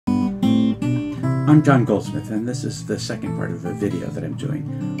I'm John Goldsmith, and this is the second part of a video that I'm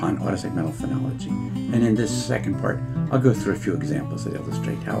doing on autosegmental phonology. And in this second part, I'll go through a few examples that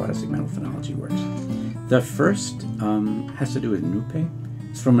illustrate how autosegmental phonology works. The first has to do with Nupe.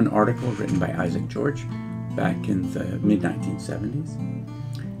 It's from an article written by Isaac George back in the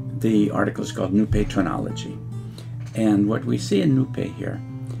mid-1970s. The article is called Nupe Phonology. And what we see in Nupe here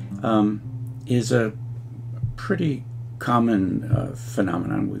is a pretty common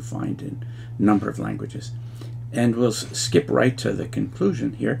phenomenon we find in a number of languages. And we'll skip right to the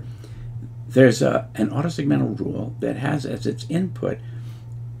conclusion here. There's an autosegmental rule that has as its input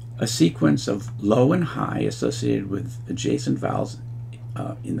a sequence of low and high associated with adjacent vowels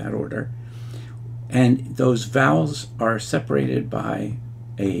in that order. And those vowels are separated by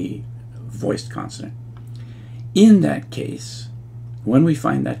a voiced consonant. In that case, when we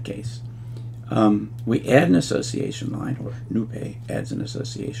find that case, we add an association line, or Nupe adds an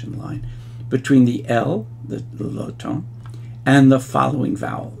association line, between the L, the low tone, and the following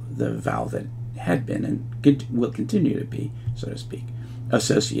vowel, the vowel that had been and will continue to be, so to speak,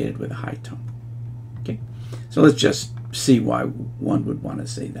 associated with a high tone. Okay, so let's just see why one would want to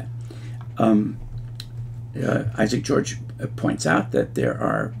say that. Isaac George points out that there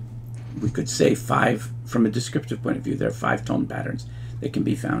are, we could say from a descriptive point of view, there are 5 tone patterns that can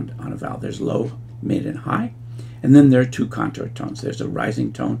be found on a vowel. There's low, mid, and high. And then there are 2 contour tones. There's a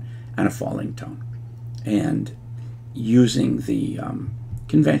rising tone and a falling tone. And using the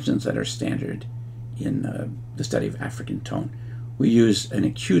conventions that are standard in the study of African tone, we use an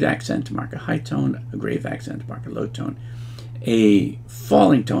acute accent to mark a high tone, a grave accent to mark a low tone. A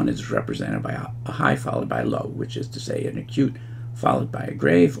falling tone is represented by a high followed by a low, which is to say an acute followed by a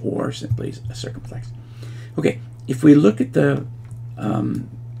grave, or simply a circumflex. Okay, if we look at the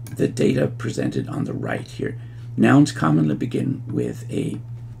data presented on the right here, nouns commonly begin with a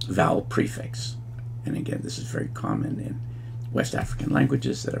vowel prefix. And again, this is very common in West African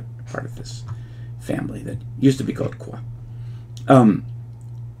languages that are part of this family that used to be called Kwa.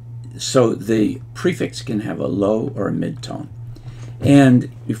 So the prefix can have a low or a mid tone.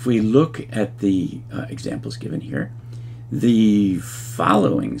 And if we look at the examples given here, the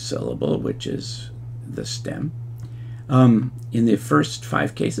following syllable, which is the stem, in the first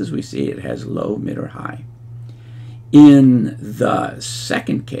 5 cases, we see it has low, mid, or high. In the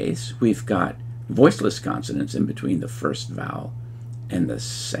second case, we've got voiceless consonants in between the first vowel and the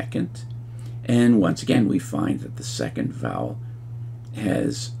second. And once again, we find that the second vowel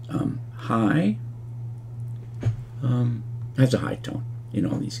has high, has a high tone in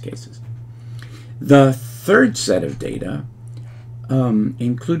all these cases. The third set of data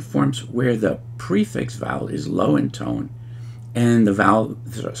include forms where the prefix vowel is low in tone and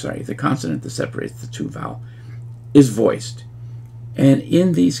the consonant that separates the 2 vowel is voiced. And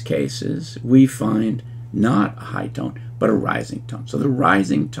in these cases, we find not a high tone, but a rising tone. So the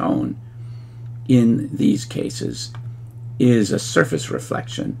rising tone in these cases is a surface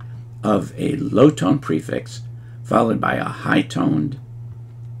reflection of a low tone prefix followed by a high toned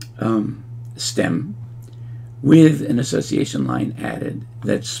stem with an association line added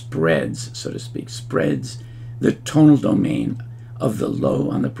that spreads, so to speak, spreads the tonal domain of the low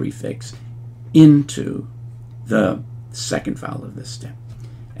on the prefix into the second vowel of the stem.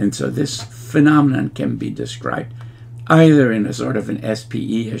 And so this phenomenon can be described either in a sort of an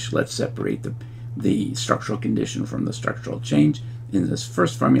SPE-ish, let's separate the structural condition from the structural change in this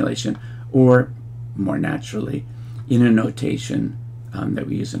first formulation, or more naturally in a notation that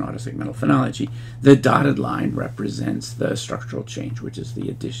we use in autosegmental phonology. The dotted line represents the structural change, which is the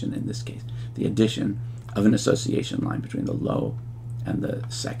addition in this case, the addition of an association line between the low and the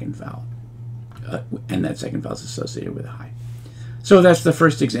second vowel. And that second vowel is associated with a high. So that's the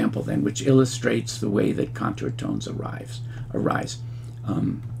first example then, which illustrates the way that contour tones arise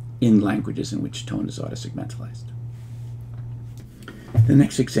in languages in which tone is autosegmentalized. The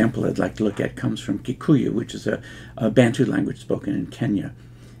next example I'd like to look at comes from Kikuyu, which is a Bantu language spoken in Kenya.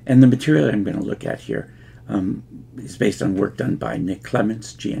 And the material I'm going to look at here is based on work done by Nick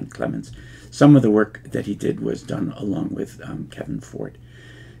Clements, G.N. Clements. Some of the work that he did was done along with Kevin Ford.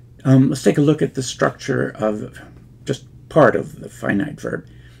 Let's take a look at the structure of just part of the finite verb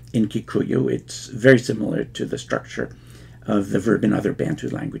in Kikuyu. It's very similar to the structure of the verb in other Bantu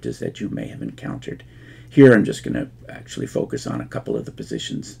languages that you may have encountered. Here I'm just going to actually focus on a couple of the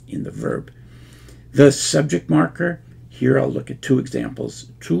positions in the verb. The subject marker, here I'll look at 2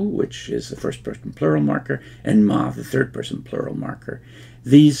 examples. Tu, which is the first person plural marker, and ma, the third person plural marker.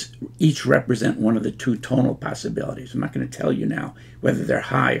 These each represent one of the 2 tonal possibilities. I'm not going to tell you now whether they're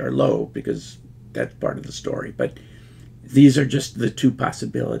high or low because that's part of the story, but these are just the 2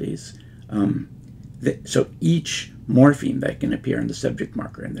 possibilities. So each morpheme that can appear in the subject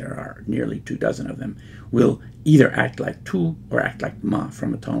marker, and there are nearly 24 of them, will either act like tu or act like ma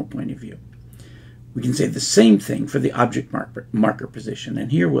from a tonal point of view. We can say the same thing for the object marker position,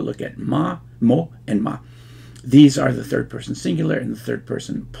 and here we'll look at ma, mo, and ma. These are the third person singular and the third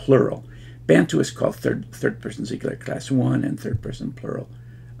person plural. Bantu is called third person singular class 1 and third person plural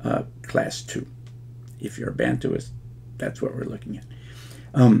class 2. If you're a Bantuist, that's what we're looking at.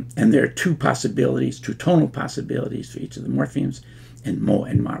 And there are two tonal possibilities for each of the morphemes, and mo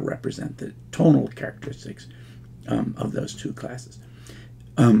and ma represent the tonal characteristics of those two classes.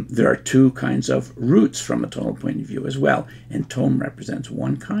 There are two kinds of roots from a tonal point of view as well, and tone represents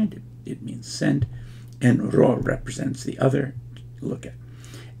one kind, it means send, and ro represents the other, look at.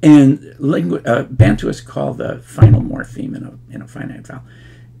 And Bantuists call the final morpheme in a finite vowel,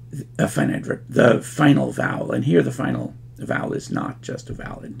 the final vowel, and here the final vowel is not just a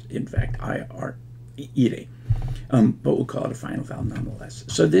vowel, in fact, ire, but we'll call it a final vowel nonetheless.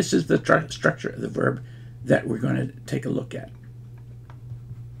 So this is the structure of the verb that we're going to take a look at.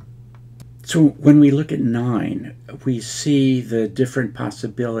 So when we look at 9, we see the different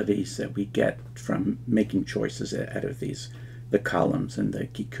possibilities that we get from making choices out of the columns in the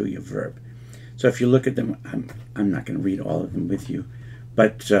Kikuyu verb. So if you look at them, I'm not going to read all of them with you,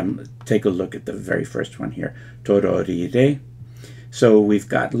 but take a look at the very first one here, tororire. So we've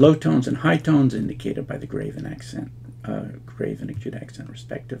got low tones and high tones indicated by the grave and acute accent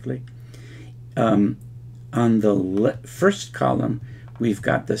respectively. On the first column, we've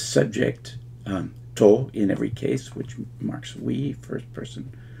got the subject to in every case, which marks we, first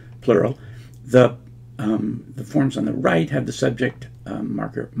person plural. The forms on the right have the subject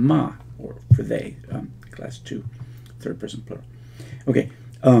marker ma, or for they, class 2, third person plural. Okay,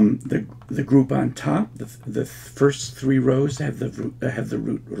 the group on top, the first 3 rows have the root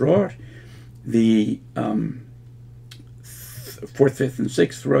ror. The 4th, 5th, and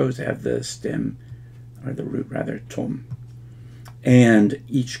 6th rows have the stem, or the root rather, tom. And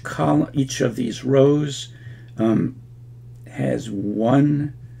each of these rows has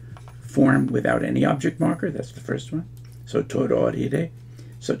one form without any object marker. That's the first one. So tororire.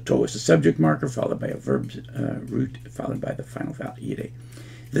 So to is the subject marker, followed by a verb root, followed by the final vowel ire.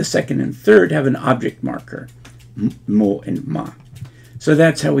 The second and third have an object marker, mo and ma. So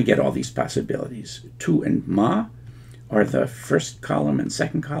that's how we get all these possibilities. Tu and ma are the first column and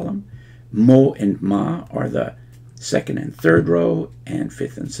second column. Mo and ma are the second and third row, and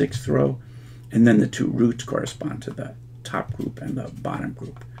 5th and 6th row. And then the 2 roots correspond to the top group and the bottom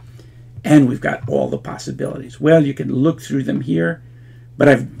group. And we've got all the possibilities. Well, you can look through them here, but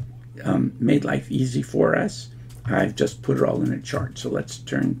I've made life easy for us. I've just put it all in a chart. So let's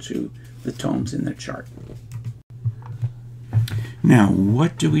turn to the tones in the chart. Now,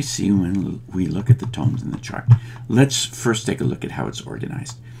 what do we see when we look at the tones in the chart? Let's first take a look at how it's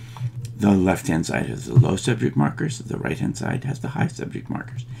organized. The left-hand side has the low subject markers. The right-hand side has the high subject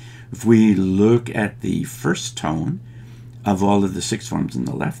markers. If we look at the first tone of all of the 6 forms on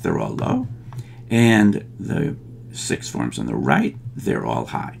the left, they're all low. And the 6 forms on the right, they're all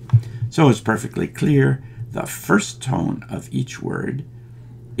high. So it's perfectly clear the first tone of each word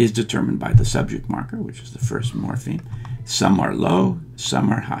is determined by the subject marker, which is the first morpheme. Some are low,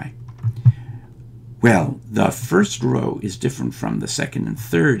 some are high. Well, the first row is different from the second and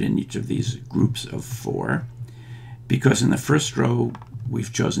third in each of these groups of 4, because in the first row,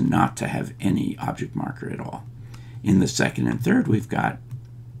 we've chosen not to have any object marker at all. In the second and third, we've got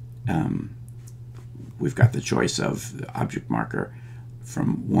the choice of the object marker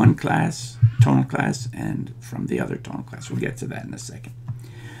from one class, tonal class, and from the other tonal class. We'll get to that in a second.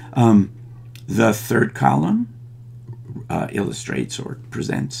 The third column illustrates or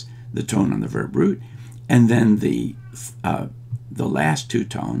presents the tone on the verb root, and then the last 2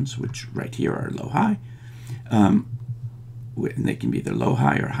 tones, which right here are low-high, and they can be either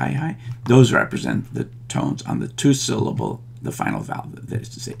low-high or high-high. Those represent the tones on the 2-syllable, the final vowel, that is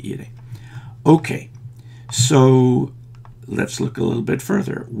to say, ire. Okay, so let's look a little bit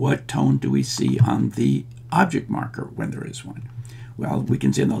further. What tone do we see on the object marker when there is one? Well, we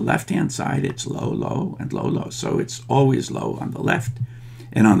can see on the left-hand side, it's low, low, and low, low. So it's always low on the left,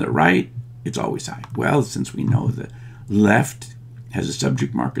 and on the right, it's always high. Well, since we know the left has a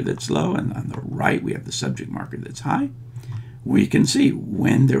subject marker that's low, and on the right we have the subject marker that's high, we can see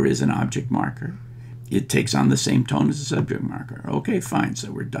when there is an object marker, it takes on the same tone as the subject marker. Okay, fine,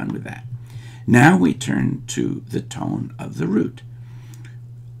 so we're done with that. Now we turn to the tone of the root,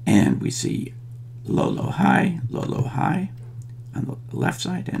 and we see low, low, high on the left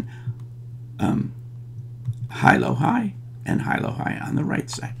side, and high, low, high, and high, low, high on the right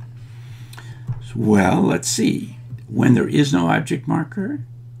side. Well, let's see. When there is no object marker,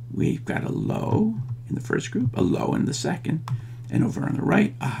 we've got a low in the first group, a low in the second, and over on the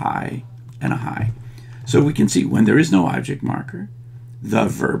right, a high and a high. So we can see when there is no object marker, the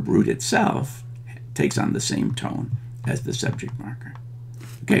verb root itself takes on the same tone as the subject marker.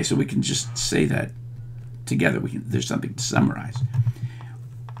 Okay, so we can just say that together. There's something to summarize.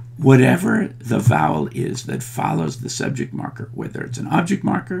 Whatever the vowel is that follows the subject marker, whether it's an object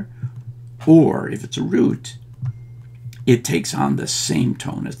marker or if it's a root, it takes on the same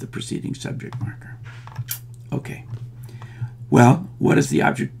tone as the preceding subject marker. Okay. Well, what does the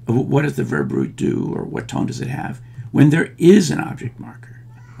verb root do, or what tone does it have when there is an object marker?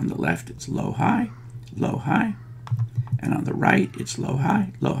 On the left, it's low, high, and on the right, it's low,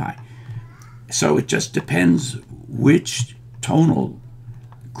 high, low, high. So it just depends which tonal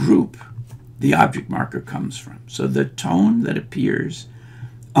group the object marker comes from. So the tone that appears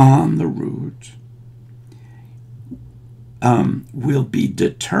on the root will be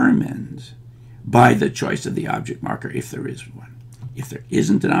determined by the choice of the object marker if there is one. If there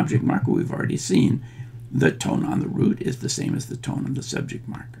isn't an object marker, we've already seen the tone on the root is the same as the tone on the subject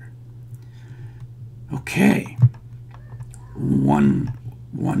marker. Okay, one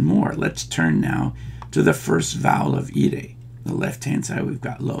more. Let's turn now to the first vowel of ire. The left-hand side, we've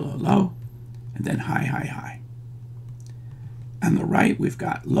got low, low, low, and then high, high, high. On the right, we've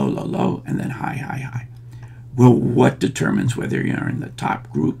got low, low, low, and then high, high, high. Well, what determines whether you're in the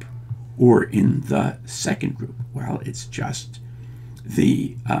top group or in the second group? Well, it's just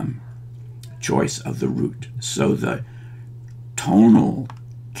the choice of the root. So the tonal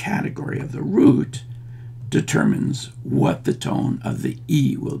category of the root determines what the tone of the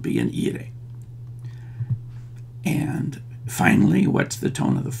E will be in ire. And finally, what's the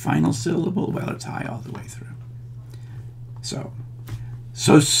tone of the final syllable? Well, it's high all the way through. So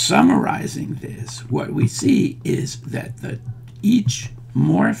summarizing this, what we see is that each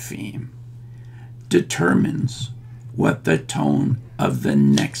morpheme determines what the tone of the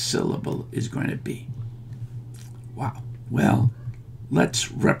next syllable is going to be. Wow. Well,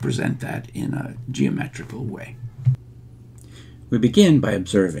 let's represent that in a geometrical way. We begin by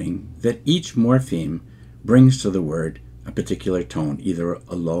observing that each morpheme brings to the word a particular tone, either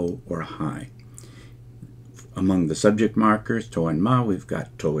a low or a high. Among the subject markers, to and ma, we've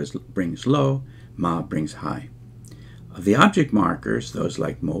got to brings low, ma brings high. Of the object markers, those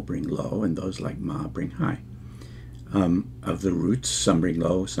like mo bring low, and those like ma bring high. Of the roots, some bring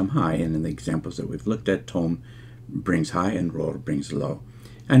low, some high, and in the examples that we've looked at, tom brings high and ror brings low.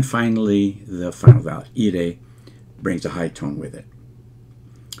 And finally, the final vowel, ire, brings a high tone with it.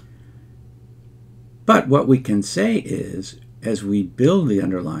 But what we can say is, as we build the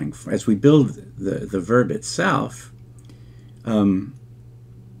underlying, as we build the verb itself,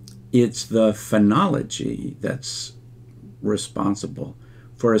 it's the phonology that's responsible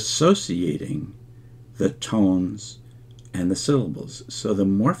for associating the tones and the syllables. So the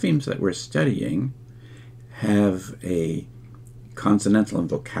morphemes that we're studying have a consonantal and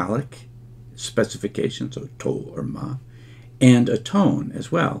vocalic specification, so to or ma, and a tone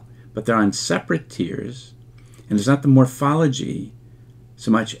as well, but they're on separate tiers, and it's not the morphology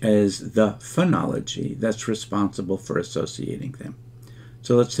so much as the phonology that's responsible for associating them.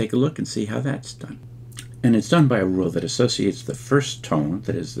 So let's take a look and see how that's done. And it's done by a rule that associates the first tone,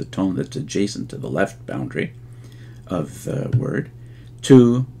 that is the tone that's adjacent to the left boundary of the word,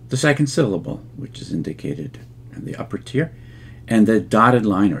 to the second syllable, which is indicated in the upper tier. And the dotted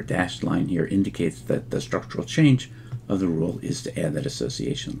line or dashed line here indicates that the structural change of the rule is to add that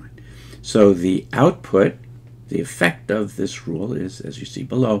association line. So the output, the effect of this rule is, as you see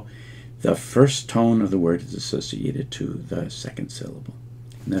below, the first tone of the word is associated to the second syllable.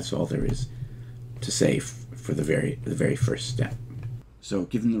 And that's all there is to say for the very first step. So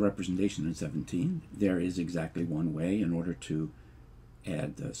given the representation in 17, there is exactly one way in order to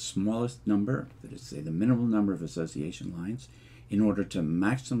add the smallest number, that is to say the minimal number of association lines, in order to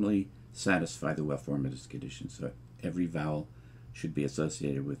maximally satisfy the well-formatted condition. So every vowel should be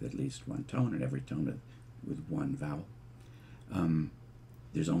associated with at least one tone, and every tone with one vowel.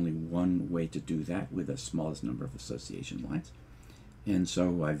 There's only one way to do that with the smallest number of association lines. And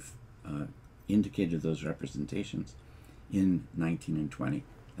so I've indicated those representations in 19 and 20,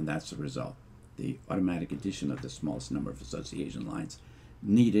 and that's the result. The automatic addition of the smallest number of association lines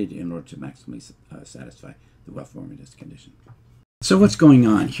needed in order to maximally satisfy the well-formatted condition. So what's going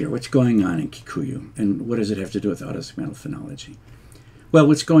on here? What's going on in Kikuyu? And what does it have to do with autosegmental phonology? Well,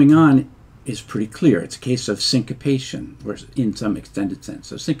 what's going on is pretty clear. It's a case of syncopation, or in some extended sense.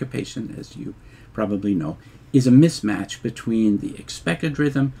 So syncopation, as you probably know, is a mismatch between the expected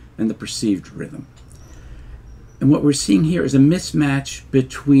rhythm and the perceived rhythm. And what we're seeing here is a mismatch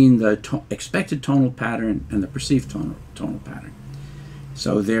between the expected tonal pattern and the perceived tonal pattern.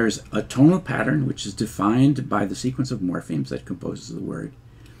 So there's a tonal pattern which is defined by the sequence of morphemes that composes the word.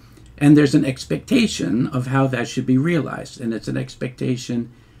 And there's an expectation of how that should be realized. And it's an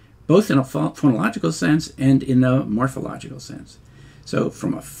expectation both in a phonological sense and in a morphological sense. So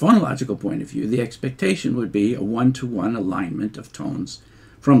from a phonological point of view, the expectation would be a one-to-one alignment of tones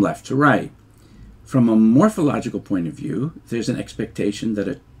from left to right. From a morphological point of view, there's an expectation that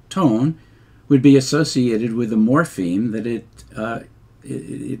a tone would be associated with a morpheme that it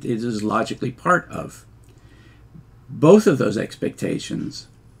is logically part of. Both of those expectations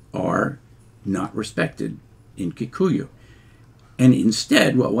are not respected in Kikuyu. And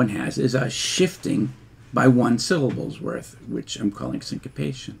instead, what one has is a shifting by one syllable's worth, which I'm calling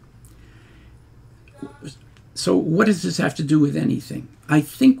syncopation. So what does this have to do with anything? I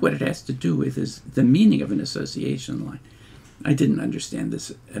think what it has to do with is the meaning of an association line. I didn't understand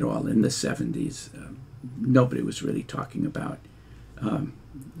this at all in the 70s. Nobody was really talking about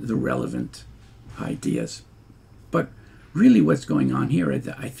the relevant ideas. But really what's going on here,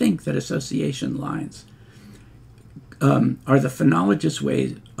 I think that association lines are the phonologist's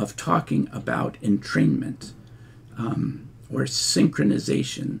way of talking about entrainment or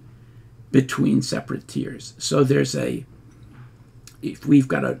synchronization between separate tiers. So there's if we've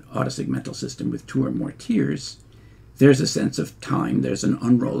got an autosegmental system with two or more tiers, there's a sense of time, there's an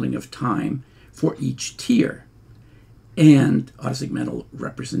unrolling of time for each tier. And autosegmental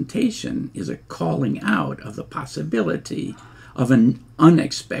representation is a calling out of the possibility of an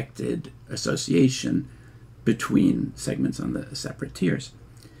unexpected association between segments on the separate tiers.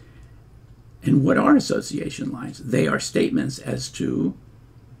 And what are association lines? They are statements as to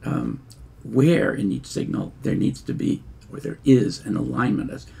where in each signal there needs to be, or there is an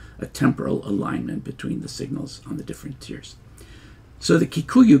alignment, a temporal alignment between the signals on the different tiers. So the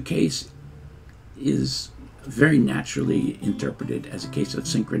Kikuyu case is very naturally interpreted as a case of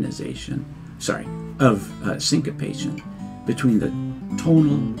syncopation between the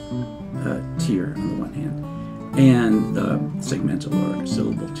tonal tier on the one hand and the segmental or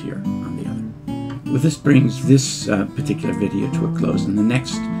syllable tier on the other. Well, this brings this particular video to a close. In the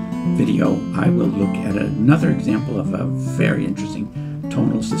next video, I will look at another example of a very interesting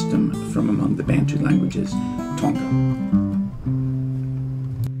tonal system from among the Bantu languages, Tonga.